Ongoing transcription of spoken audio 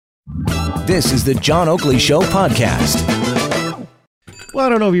This is the John Oakley Show podcast. Well, I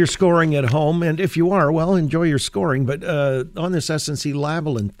don't know if you're scoring at home, and if you are, well, enjoy your scoring. But on this SNC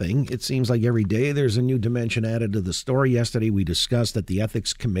Lavalin thing, it seems like every day there's a new dimension added to the story. Yesterday we discussed that the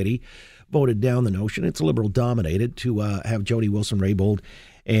Ethics Committee voted down the notion, it's Liberal-dominated, to have Jody Wilson-Raybould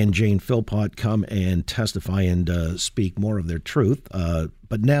and Jane Philpott come and testify and speak more of their truth.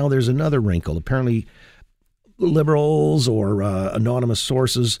 But now there's another wrinkle. Apparently, Liberals or anonymous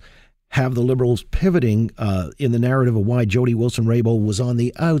sources have the Liberals pivoting in the narrative of why Jody Wilson-Raybould was on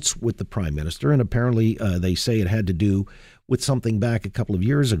the outs with the Prime Minister. And apparently they say it had to do with something back a couple of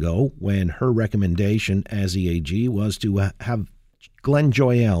years ago when her recommendation as EAG was to have Glenn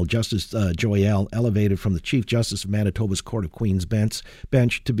Joyal, Justice Joyal, elevated from the Chief Justice of Manitoba's Court of Queen's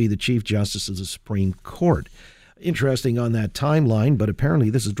Bench to be the Chief Justice of the Supreme Court. Interesting on that timeline, but apparently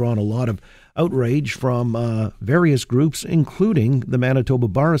this has drawn a lot of outrage from various groups, including the Manitoba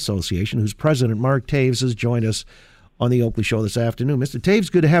Bar Association, whose president, Mark Toews, has joined us on the Oakley Show this afternoon. Mr.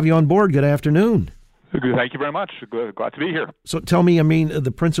 Toews, good to have you on board. Good afternoon. Thank you very much. Glad to be here. So tell me,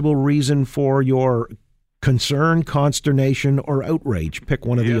 the principal reason for your concern, consternation, or outrage. Pick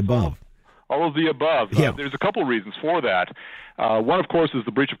one of the above. All of the above. Yeah. There's a couple reasons for that. One, of course, is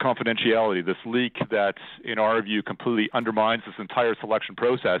the breach of confidentiality, this leak that, in our view, completely undermines this entire selection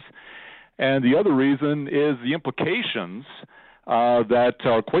process. And the other reason is the implications that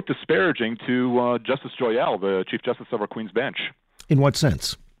are quite disparaging to Justice Joyal, the Chief Justice of our Queen's Bench. In what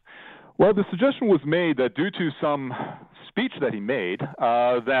sense? Well, the suggestion was made that due to some speech that he made,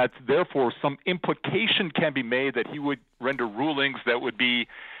 that therefore some implication can be made that he would render rulings that would be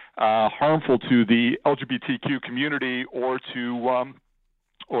harmful to the LGBTQ community or to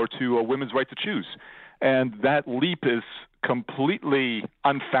women's right to choose. And that leap is completely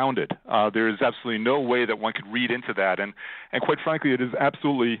unfounded. There is absolutely no way that one could read into that. And quite frankly, it is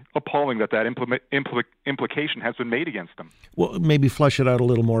absolutely appalling that implication has been made against him. Well, maybe flesh it out a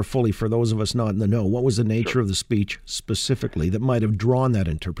little more fully for those of us not in the know. What was the nature of the speech specifically that might have drawn that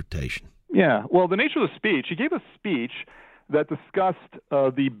interpretation? Yeah, well, the nature of the speech, he gave a speech that discussed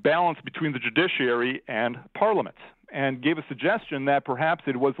the balance between the judiciary and Parliament and gave a suggestion that perhaps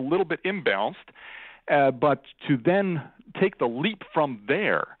it was a little bit imbalanced, but to then take the leap from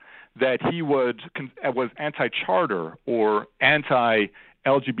there that he was anti-charter or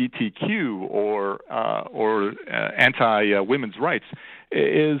anti-LGBTQ or anti-women's rights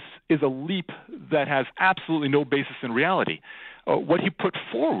is a leap that has absolutely no basis in reality. What he put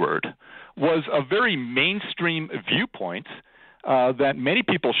forward was a very mainstream viewpoint that many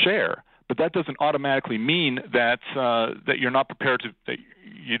people share, but that doesn't automatically mean that you're not prepared to, that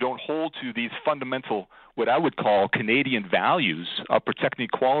you don't hold to these fundamental, what I would call Canadian values of protecting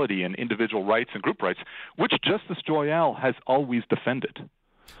equality and individual rights and group rights, which Justice Joyal has always defended.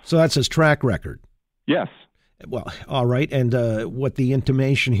 So that's his track record. Yes. Well, all right. And what the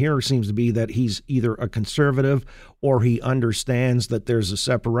intimation here seems to be that he's either a conservative or he understands that there's a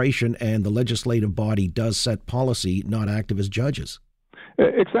separation and the legislative body does set policy, not act as judges.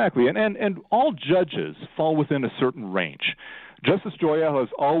 Exactly. And all judges fall within a certain range. Justice Joyal has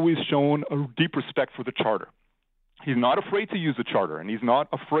always shown a deep respect for the Charter. He's not afraid to use the Charter, and he's not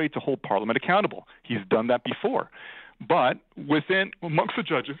afraid to hold Parliament accountable. He's done that before. But amongst the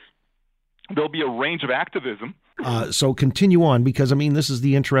judges, there'll be a range of activism. So continue on, because, this is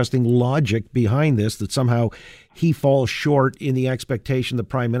the interesting logic behind this, that somehow he falls short in the expectation the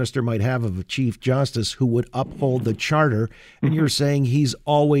Prime Minister might have of a Chief Justice who would uphold the Charter. And you're saying he's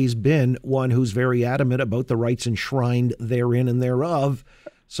always been one who's very adamant about the rights enshrined therein and thereof.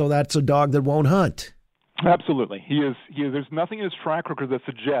 So that's a dog that won't hunt. Absolutely. He is. There's nothing in his track record that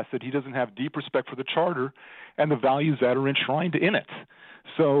suggests that he doesn't have deep respect for the Charter and the values that are enshrined in it.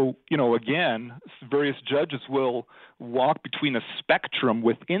 So, again, various judges will walk between a spectrum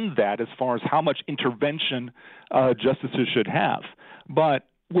within that as far as how much intervention justices should have. But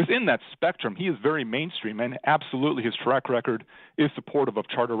within that spectrum, he is very mainstream, and absolutely his track record is supportive of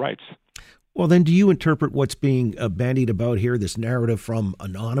charter rights. Well, then, do you interpret what's being bandied about here, this narrative from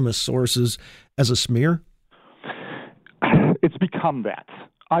anonymous sources, as a smear? It's become that.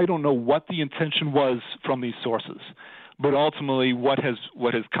 I don't know what the intention was from these sources. But ultimately, what has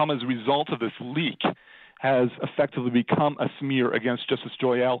come as a result of this leak has effectively become a smear against Justice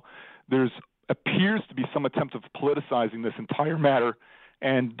Joyal. There appears to be some attempt of politicizing this entire matter,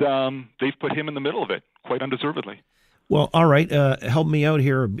 and they've put him in the middle of it, quite undeservedly. Well, all right. Help me out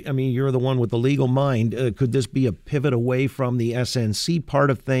here. I mean, you're the one with the legal mind. Could this be a pivot away from the SNC part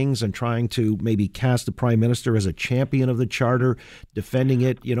of things and trying to maybe cast the Prime Minister as a champion of the Charter, defending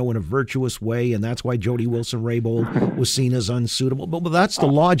it, in a virtuous way, and that's why Jody Wilson-Raybould was seen as unsuitable? But that's the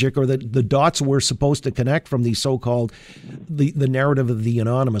logic, or the dots we're supposed to connect from the so-called the narrative of the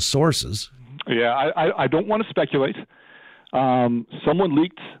anonymous sources. Yeah, I don't want to speculate. Someone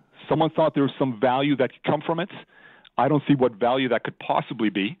leaked. Someone thought there was some value that could come from it. I don't see what value that could possibly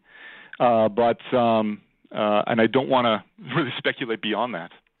be, but and I don't want to really speculate beyond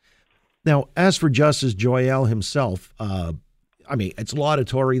that. Now, as for Justice Joyal himself, I mean, it's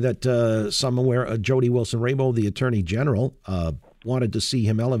laudatory that somewhere Jody Wilson-Raybould, the Attorney General, wanted to see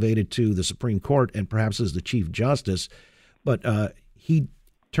him elevated to the Supreme Court and perhaps as the Chief Justice, but he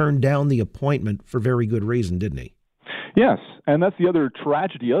turned down the appointment for very good reason, didn't he? Yes, and that's the other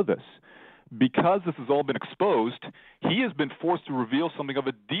tragedy of this. Because this has all been exposed, he has been forced to reveal something of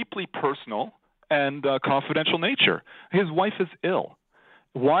a deeply personal and confidential nature. His wife is ill.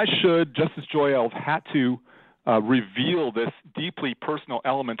 Why should Justice Joyal have had to reveal this deeply personal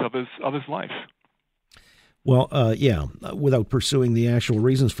element of his life? Well, without pursuing the actual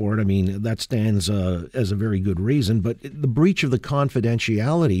reasons for it, I mean, that stands as a very good reason. But the breach of the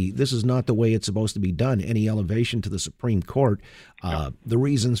confidentiality, this is not the way it's supposed to be done. Any elevation to the Supreme Court, the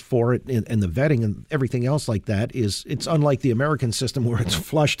reasons for it and the vetting and everything else like that it's unlike the American system where it's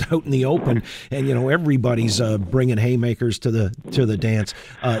flushed out in the open and, everybody's bringing haymakers to the dance.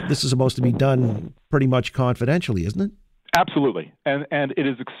 This is supposed to be done pretty much confidentially, isn't it? Absolutely. And it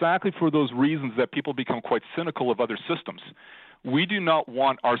is exactly for those reasons that people become quite cynical of other systems. We do not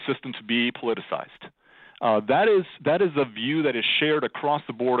want our system to be politicized. That is a view that is shared across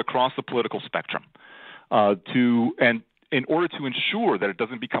the board, across the political spectrum. And in order to ensure that it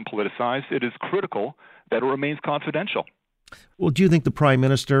doesn't become politicized, it is critical that it remains confidential. Well, do you think the Prime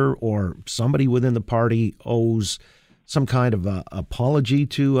Minister or somebody within the party owes some kind of apology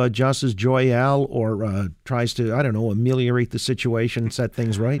to Justice Joyal or tries to, ameliorate the situation, set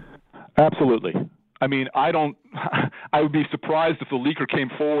things right? Absolutely. I mean, I would be surprised if the leaker came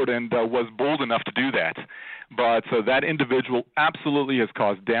forward and was bold enough to do that. But that individual absolutely has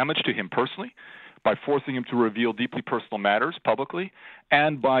caused damage to him personally by forcing him to reveal deeply personal matters publicly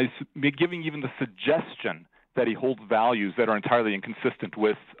and by giving even the suggestion that he holds values that are entirely inconsistent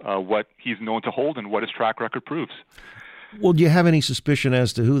with what he's known to hold and what his track record proves. Well, do you have any suspicion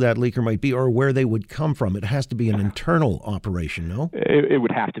as to who that leaker might be or where they would come from? It has to be an internal operation, no? It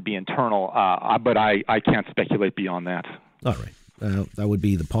would have to be internal, but I can't speculate beyond that. All right. That would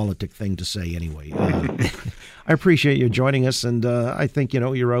be the politic thing to say anyway. I appreciate you joining us, and I think,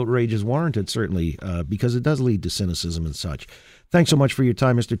 your outrage is warranted, certainly, because it does lead to cynicism and such. Thanks so much for your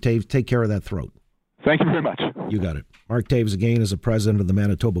time, Mr. Toews. Take care of that throat. Thank you very much. You got it. Mark Toews, again, is the president of the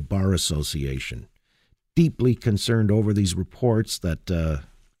Manitoba Bar Association. Deeply concerned over these reports that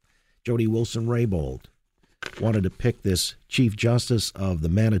Jody Wilson-Raybould wanted to pick this Chief Justice of the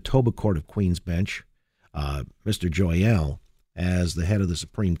Manitoba Court of Queen's Bench, Mr. Joyal, as the head of the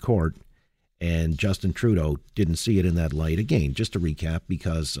Supreme Court, and Justin Trudeau didn't see it in that light. Again, just to recap,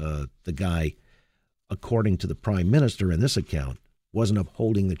 because the guy, according to the Prime Minister in this account, wasn't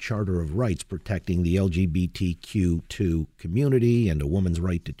upholding the Charter of Rights, protecting the LGBTQ2 community and a woman's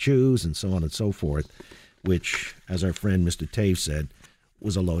right to choose and so on and so forth, which, as our friend Mr. Toews said,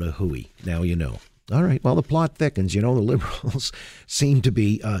 was a load of hooey. Now you know. All right, well, the plot thickens. The Liberals seem to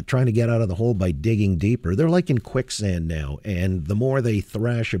be trying to get out of the hole by digging deeper. They're like in quicksand now, and the more they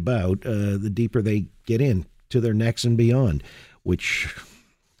thrash about, the deeper they get in to their necks and beyond, which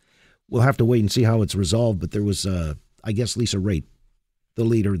we'll have to wait and see how it's resolved. But there was, I guess, Lisa Raitt,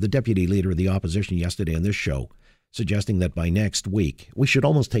 the deputy leader of the opposition yesterday on this show, suggesting that by next week, we should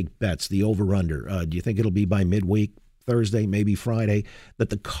almost take bets, the over-under. Do you think it'll be by midweek, Thursday, maybe Friday, that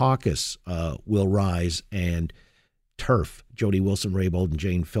the caucus will rise and turf Jody Wilson-Raybould and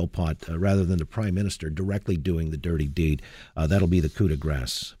Jane Philpott rather than the Prime Minister directly doing the dirty deed? That'll be the coup de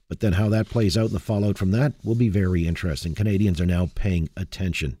grace. But then how that plays out and the fallout from that will be very interesting. Canadians are now paying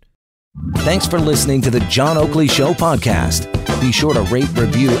attention. Thanks for listening to the John Oakley Show podcast. Be sure to rate,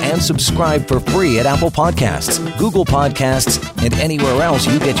 review, and subscribe for free at Apple Podcasts, Google Podcasts, and anywhere else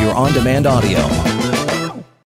you get your on-demand audio.